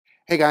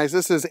Hey guys,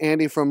 this is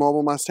Andy from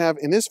Mobile Must Have.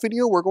 In this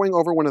video, we're going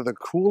over one of the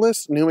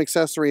coolest new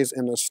accessories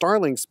in the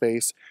Starlink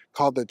space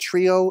called the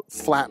Trio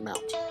Flatmount.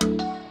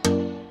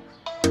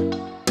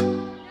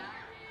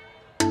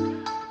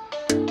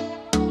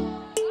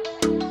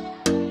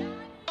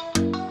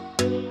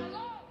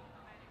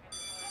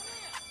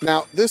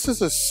 Now, this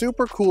is a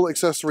super cool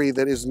accessory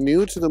that is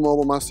new to the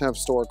Mobile Must Have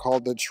store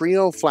called the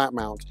Trio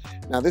Flatmount.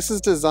 Now, this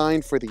is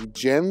designed for the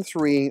Gen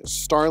 3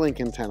 Starlink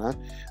antenna,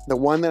 the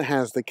one that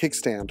has the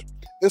kickstand.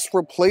 This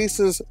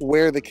replaces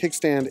where the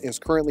kickstand is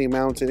currently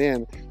mounted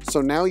in,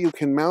 so now you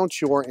can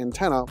mount your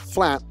antenna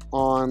flat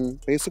on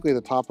basically the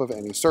top of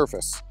any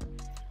surface.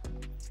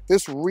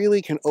 This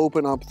really can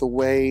open up the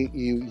way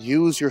you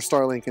use your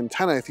Starlink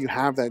antenna if you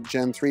have that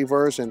Gen 3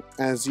 version,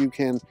 as you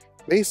can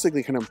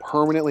basically kind of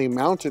permanently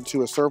mount it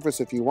to a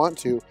surface if you want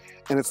to,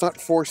 and it's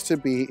not forced to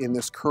be in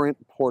this current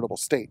portable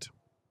state.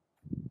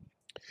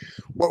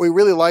 What we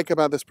really like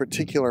about this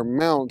particular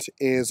mount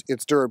is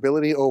its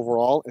durability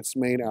overall. It's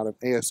made out of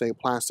ASA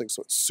plastic,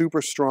 so it's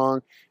super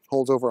strong,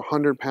 holds over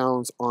 100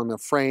 pounds on the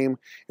frame.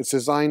 It's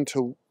designed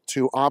to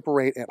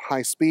operate at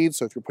high speed,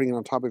 so if you're putting it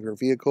on top of your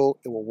vehicle,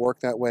 it will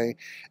work that way.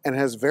 And it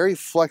has very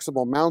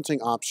flexible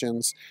mounting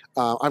options.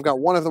 I've got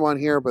one of them on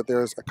here, but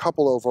there's a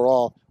couple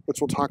overall,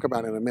 which we'll talk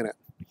about in a minute.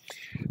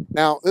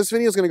 Now, this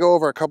video is going to go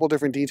over a couple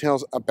different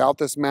details about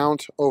this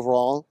mount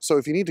overall. So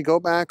if you need to go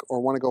back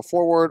or want to go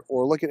forward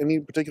or look at any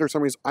particular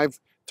summaries, I've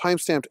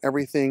timestamped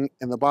everything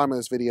in the bottom of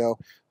this video,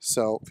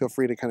 so feel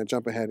free to kind of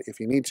jump ahead if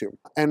you need to.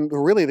 And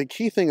really, the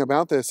key thing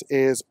about this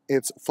is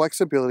its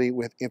flexibility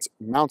with its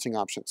mounting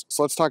options.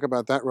 So let's talk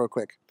about that real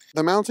quick.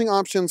 The mounting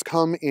options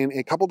come in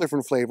a couple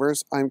different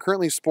flavors. I'm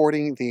currently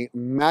sporting the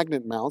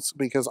magnet mounts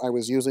because I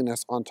was using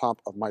this on top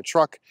of my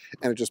truck,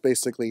 and it just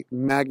basically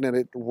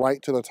magneted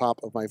right to the top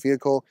of my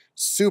vehicle.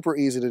 Super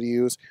easy to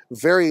use,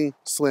 very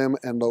slim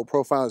and low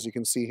profile, as you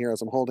can see here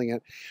as I'm holding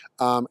it.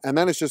 And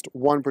that is just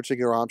one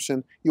particular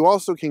option. You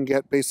also can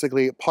get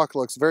basically puck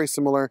looks very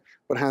similar,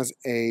 but has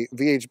a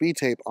VHB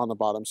tape on the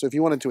bottom. So if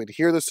you wanted to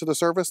adhere this to the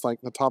surface,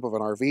 like the top of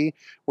an RV,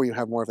 where you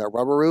have more of that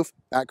rubber roof,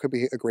 that could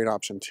be a great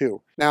option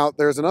too. Now,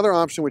 there's another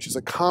option, which is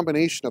a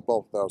combination of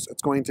both of those.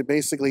 It's going to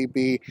basically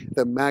be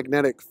the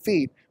magnetic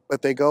feet,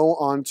 but they go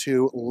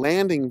onto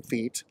landing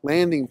feet,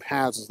 landing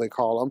pads as they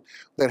call them,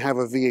 that have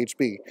a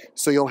VHB.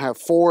 So you'll have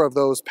 4 of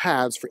those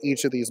pads for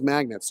each of these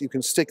magnets. You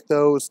can stick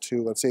those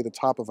to, let's say, the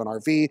top of an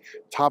RV,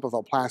 top of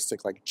a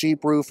plastic like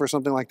Jeep roof or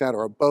something like that,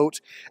 or a boat,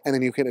 and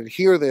then you can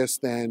adhere this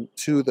then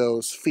to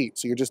those feet.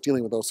 So you're just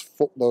dealing with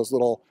those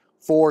little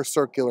 4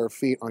 circular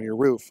feet on your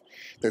roof.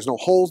 There's no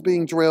holes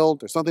being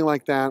drilled or something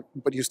like that,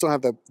 but you still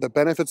have the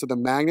benefits of the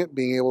magnet,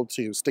 being able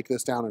to stick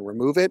this down and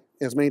remove it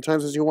as many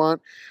times as you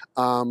want,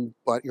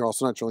 but you're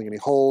also not drilling any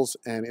holes,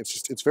 and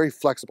it's very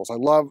flexible. So I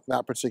love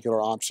that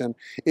particular option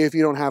if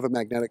you don't have a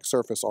magnetic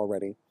surface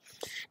already.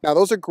 Now,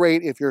 those are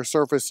great if your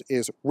surface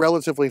is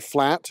relatively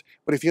flat,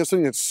 but if you have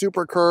something that's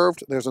super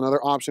curved, there's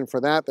another option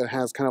for that that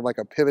has kind of like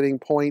a pivoting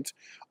point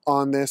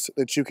on this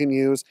that you can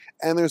use.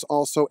 And there's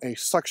also a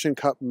suction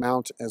cup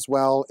mount as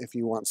well if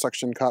you want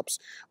suction cups.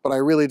 But I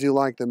really do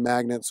like the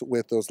magnets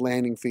with those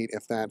landing feet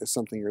if that is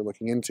something you're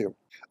looking into.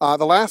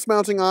 The last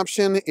mounting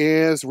option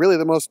is really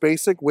the most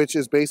basic, which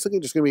is basically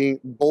just going to be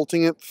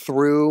bolting it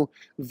through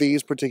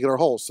these particular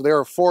holes. So there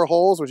are 4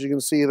 holes, which you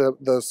can see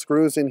the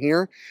screws in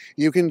here.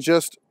 You can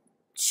just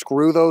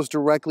screw those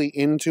directly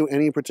into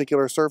any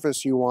particular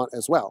surface you want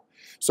as well.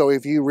 So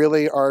if you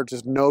really are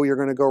just know you're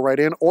going to go right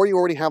in, or you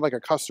already have like a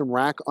custom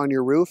rack on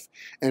your roof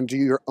and do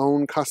your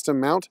own custom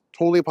mount,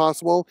 totally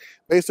possible.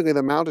 Basically,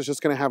 the mount is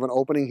just going to have an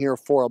opening here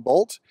for a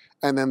bolt,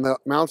 and then the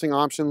mounting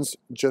options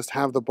just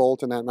have the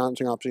bolt and that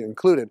mounting option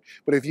included.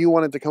 But if you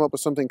wanted to come up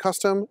with something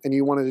custom and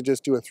you wanted to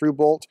just do a through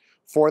bolt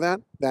for that,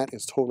 that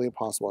is totally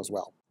possible as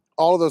well.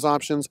 All of those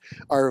options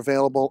are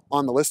available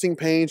on the listing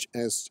page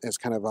as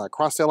kind of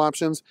cross-sale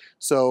options.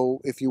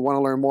 So if you want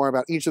to learn more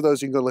about each of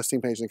those, you can go to the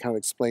listing page and it kind of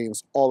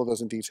explains all of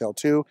those in detail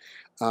too.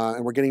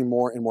 And we're getting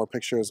more and more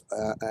pictures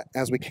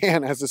as we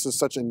can, as this is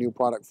such a new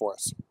product for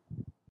us.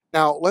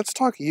 Now, let's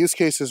talk use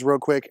cases real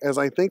quick, as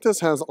I think this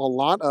has a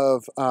lot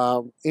of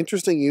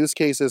interesting use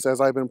cases as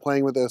I've been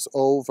playing with this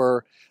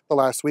over the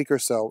last week or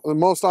so. The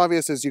most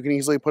obvious is you can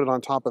easily put it on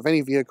top of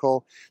any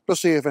vehicle,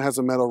 especially if it has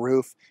a metal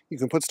roof. You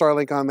can put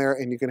Starlink on there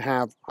and you can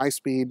have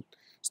high-speed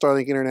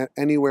Starlink internet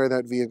anywhere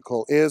that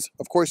vehicle is.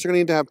 Of course, you're going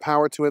to need to have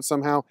power to it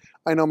somehow.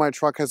 I know my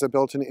truck has a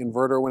built-in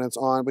inverter when it's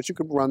on, but you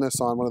could run this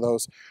on one of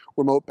those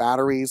remote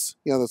batteries,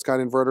 that's got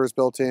inverters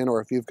built in,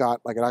 or if you've got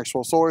like an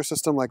actual solar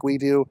system like we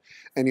do,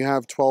 and you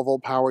have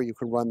 12-volt power, you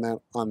can run that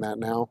on that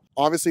now.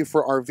 Obviously,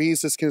 for RVs,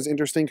 this is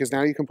interesting because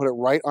now you can put it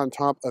right on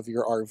top of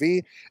your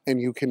RV,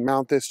 and you can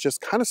mount this just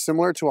kind of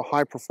similar to a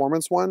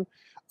high-performance one.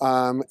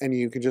 And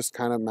you can just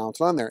kind of mount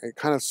it on there. It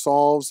kind of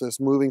solves this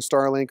moving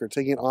Starlink or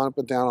taking it up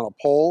and down on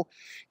a pole.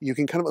 You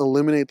can kind of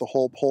eliminate the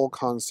whole pole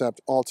concept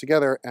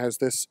altogether, as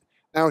this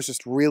now it's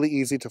just really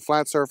easy to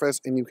flat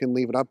surface and you can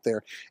leave it up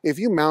there. If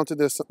you mounted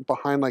this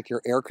behind like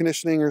your air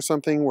conditioning or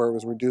something where it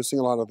was reducing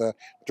a lot of the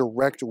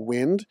direct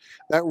wind,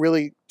 that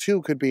really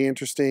too could be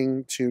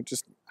interesting to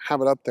just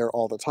have it up there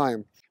all the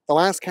time. The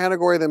last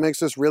category that makes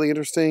this really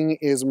interesting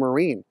is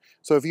marine.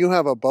 So if you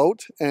have a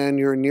boat and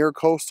you're near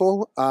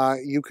coastal,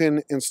 you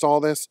can install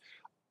this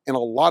in a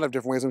lot of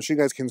different ways. I'm sure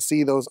you guys can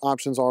see those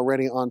options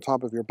already on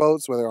top of your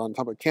boats, whether on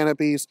top of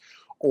canopies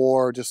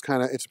or just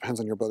kind of, it depends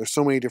on your boat. There's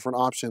so many different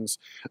options.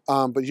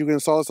 But you can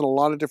install this in a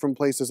lot of different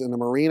places in the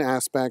marine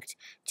aspect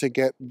to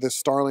get the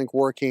Starlink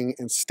working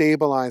and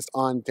stabilized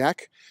on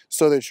deck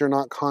so that you're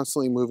not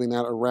constantly moving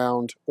that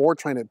around or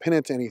trying to pin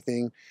it to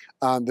anything.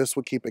 This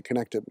will keep it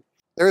connected.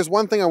 There is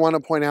one thing I want to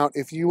point out.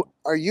 If you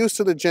are used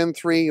to the Gen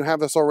 3, you have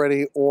this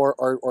already, or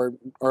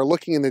are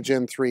looking in the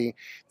Gen 3,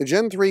 the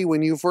Gen 3,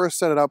 when you first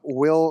set it up,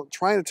 will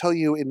try to tell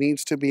you it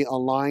needs to be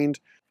aligned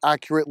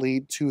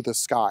accurately to the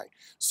sky.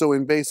 So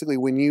basically,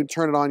 when you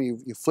turn it on, you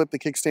flip the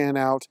kickstand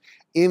out.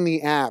 In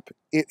the app,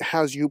 it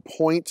has you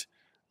point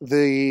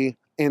the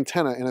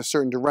antenna in a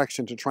certain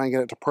direction to try and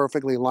get it to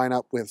perfectly line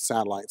up with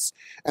satellites.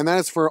 And that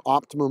is for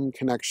optimum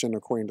connection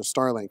according to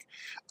Starlink.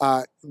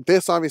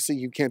 This obviously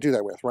you can't do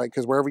that with, right?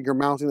 Because wherever you're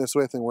mounting this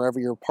with and wherever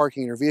you're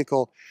parking your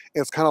vehicle,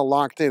 it's kind of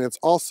locked in. It's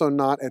also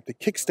not at the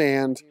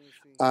kickstand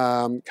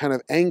kind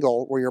of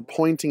angle where you're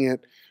pointing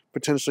it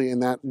potentially in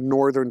that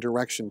northern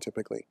direction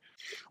typically.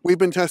 We've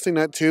been testing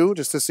that too,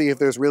 just to see if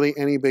there's really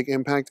any big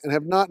impact, and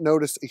have not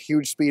noticed a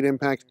huge speed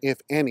impact, if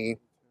any,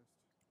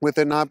 with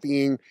it not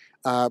being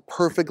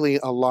perfectly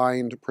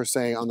aligned per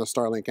se on the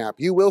Starlink app.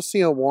 You will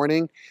see a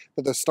warning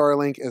that the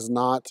Starlink is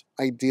not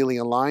ideally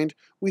aligned.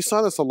 We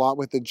saw this a lot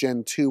with the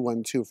Gen 2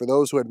 one too. For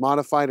those who had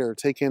modified or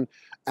taken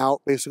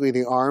out basically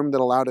the arm that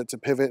allowed it to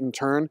pivot and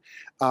turn,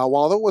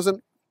 while it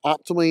wasn't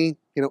optimally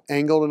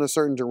angled in a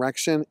certain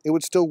direction, it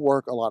would still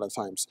work a lot of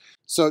times.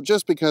 So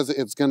just because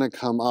it's going to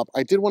come up,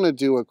 I did want to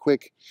do a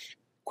quick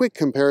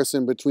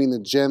comparison between the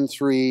Gen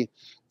 3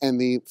 and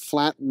the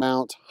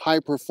Flatmount high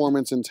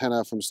performance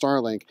antenna from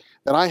Starlink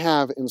that I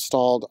have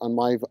installed on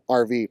my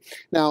RV.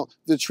 Now,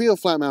 the Trio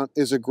Flatmount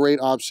is a great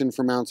option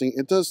for mounting.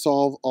 It does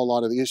solve a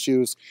lot of the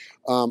issues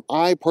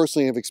I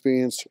personally have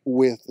experienced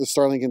with the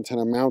Starlink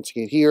antenna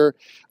mounting it here.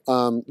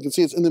 You can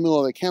see it's in the middle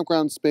of the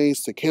campground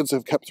space. The kids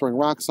have kept throwing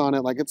rocks on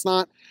it. Like, it's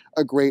not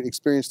a great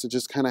experience to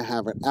just kind of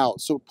have it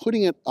out. So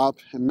putting it up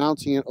and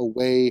mounting it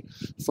away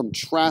from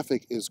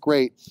traffic is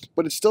great,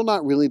 but it's still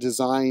not really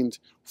designed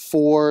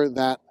for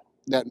that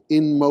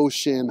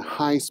in-motion,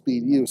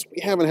 high-speed use.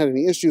 We haven't had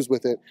any issues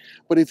with it,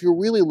 but if you're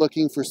really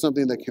looking for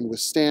something that can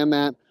withstand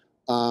that,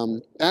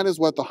 that is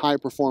what the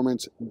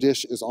high-performance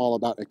dish is all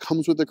about. It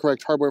comes with the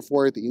correct hardware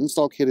for it. The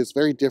install kit is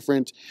very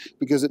different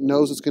because it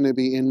knows it's going to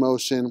be in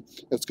motion,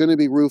 it's going to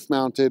be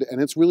roof-mounted,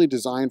 and it's really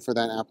designed for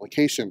that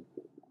application.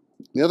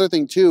 The other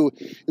thing too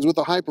is with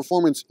the high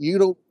performance, you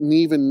don't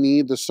even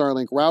need the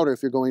Starlink router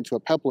if you're going to a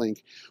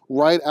Peplink.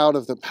 Right out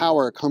of the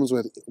power, it comes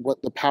with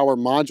the power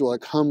module.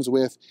 It comes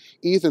with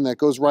Ethernet that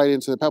goes right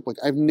into the Peplink.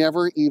 I've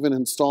never even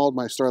installed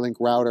my Starlink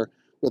router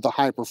with the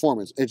high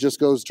performance. It just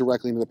goes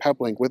directly into the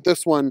Peplink. With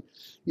this one,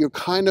 you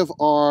kind of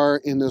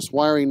are in this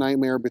wiring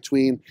nightmare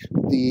between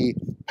the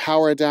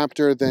power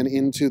adapter, then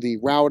into the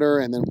router,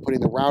 and then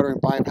putting the router in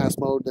bypass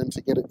mode, then to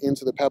get it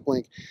into the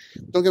Peplink.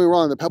 Don't get me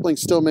wrong, the Peplink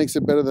still makes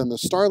it better than the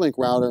Starlink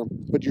router,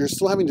 but you're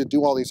still having to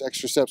do all these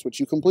extra steps,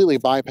 which you completely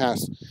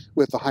bypass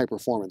with the high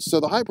performance. So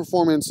the high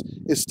performance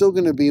is still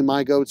going to be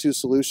my go-to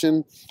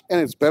solution,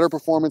 and it's better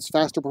performance,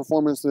 faster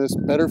performance than this,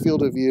 better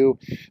field of view.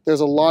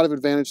 There's a lot of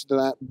advantage to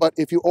that, but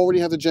if you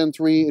already have the Gen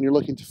 3 and you're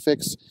looking to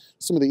fix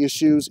some of the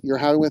issues you're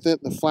having with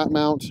it, the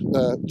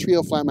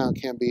Trio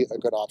Flatmount can be a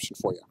good option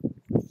for you.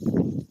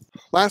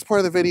 Last part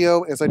of the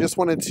video is I just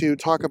wanted to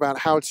talk about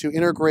how to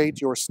integrate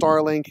your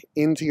Starlink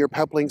into your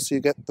Peplink so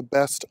you get the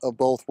best of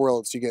both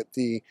worlds. You get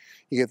the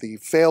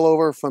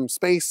failover from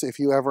space if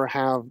you ever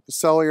have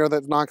cellular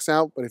that knocks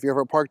out, but if you're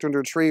ever parked under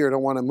a tree or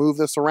don't want to move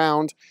this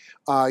around,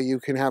 you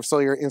can have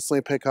cellular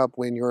instantly pick up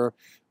when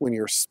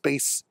your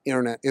space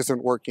internet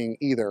isn't working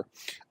either.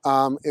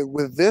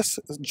 With this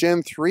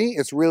Gen 3,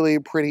 it's really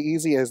pretty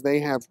easy as they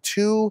have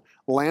 2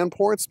 LAN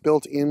ports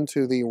built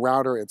into the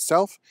router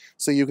itself.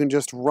 So you can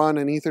just run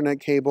an Ethernet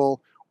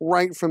cable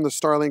right from the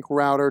Starlink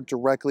router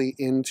directly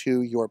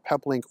into your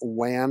Peplink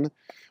WAN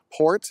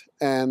port.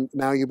 And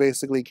now you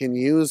basically can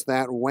use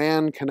that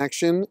WAN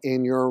connection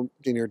in your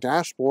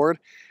dashboard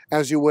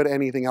as you would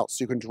anything else.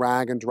 You can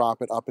drag and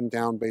drop it up and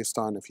down based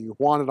on if you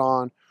want it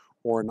on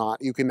or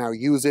not. You can now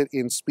use it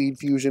in Speed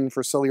Fusion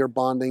for cellular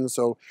bonding,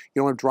 so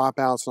you don't have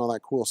dropouts and all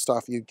that cool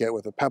stuff you get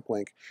with a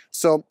Peplink.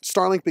 So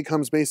Starlink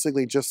becomes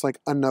basically just like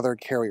another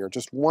carrier,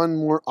 just one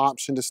more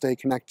option to stay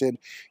connected.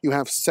 You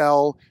have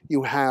cell,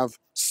 you have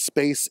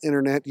space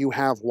internet, you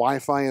have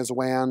Wi-Fi as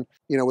WAN.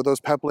 With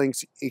those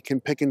Peplinks, it can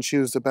pick and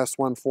choose the best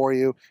one for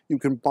you. You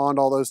can bond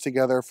all those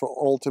together for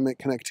ultimate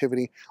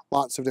connectivity,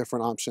 lots of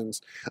different options.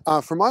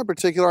 For my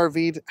particular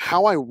RV,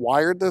 how I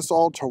wired this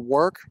all to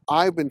work,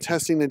 I've been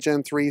testing the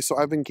Gen 3, so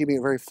I've been keeping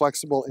it very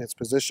flexible in its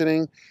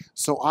positioning.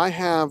 So I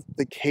have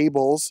the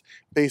cables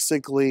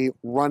basically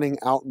running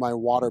out my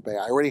water bay.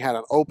 I already had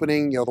an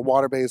opening, the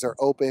water bays are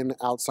open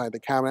outside the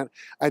cabinet.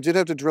 I did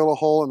have to drill a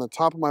hole in the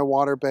top of my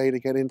water bay to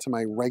get into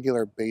my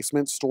regular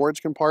basement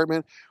storage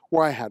compartment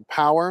where I had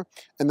power,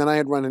 and then I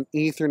had run an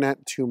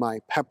Ethernet to my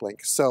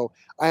Peplink. So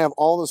I have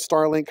all the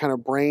Starlink kind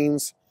of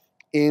brains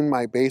in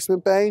my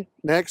basement bay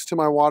next to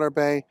my water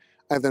bay.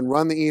 I then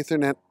run the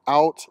Ethernet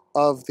out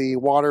of the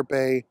water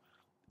bay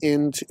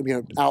into,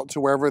 out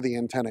to wherever the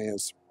antenna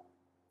is.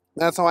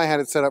 That's how I had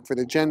it set up for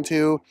the Gen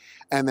 2,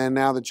 and then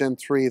now the Gen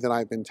 3 that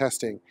I've been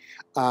testing.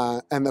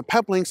 And the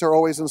Peplinks are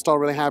always installed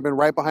where they have been,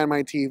 right behind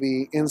my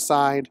TV,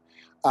 inside.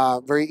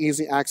 Very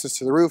easy access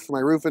to the roof for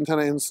my roof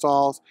antenna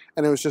installs,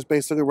 and it was just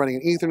basically running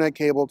an Ethernet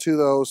cable to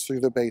those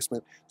through the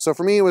basement. So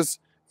for me, it was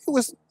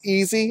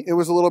easy. It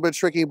was a little bit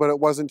tricky, but it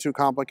wasn't too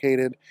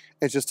complicated.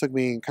 It just took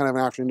me kind of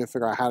an afternoon to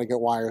figure out how to get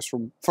wires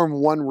from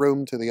one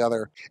room to the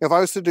other. If I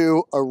was to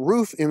do a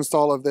roof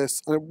install of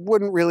this, it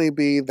wouldn't really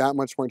be that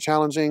much more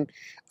challenging.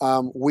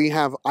 We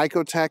have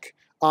Icotech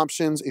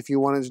options if you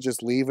wanted to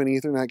just leave an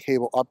Ethernet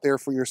cable up there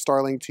for your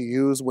Starlink to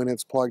use when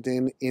it's plugged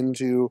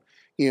into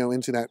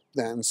into that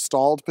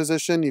installed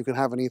position. You can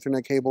have an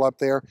Ethernet cable up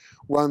there,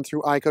 run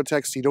through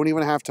Icotech, so you don't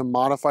even have to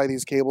modify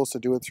these cables to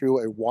do it through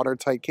a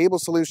watertight cable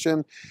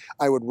solution.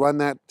 I would run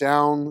that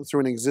down through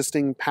an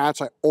existing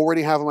patch I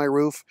already have on my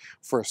roof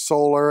for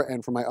solar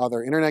and for my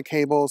other internet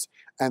cables.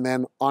 And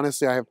then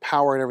honestly, I have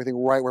power and everything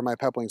right where my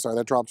Peplinks are.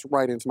 That drops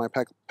right into my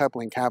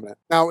Peplink cabinet.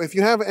 Now, if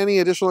you have any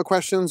additional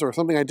questions or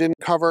something I didn't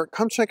cover,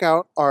 come check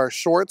out our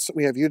shorts.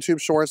 We have YouTube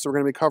shorts. We're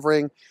going to be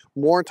covering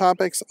more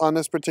topics on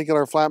this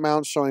particular flat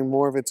mount, showing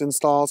more of its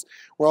installs.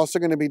 We're also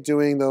going to be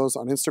doing those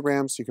on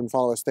Instagram, so you can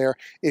follow us there.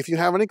 If you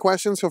have any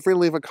questions, feel free to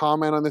leave a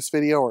comment on this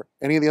video or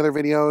any of the other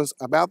videos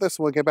about this,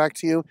 and we'll get back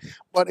to you.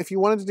 But if you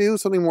wanted to do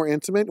something more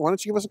intimate, why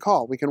don't you give us a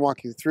call? We can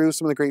walk you through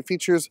some of the great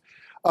features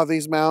of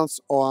these mounts.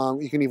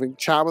 You can even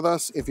chat with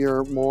us if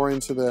you're more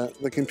into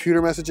the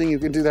computer messaging. You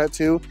can do that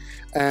too.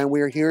 And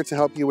we are here to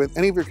help you with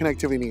any of your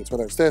connectivity needs,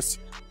 whether it's this,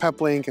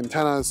 Peplink,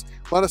 antennas.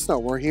 Let us know.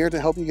 We're here to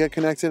help you get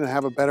connected and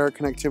have a better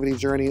connectivity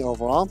journey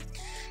overall.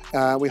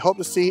 We hope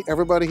to see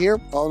everybody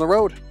here on the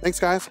road. Thanks,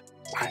 guys.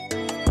 Bye.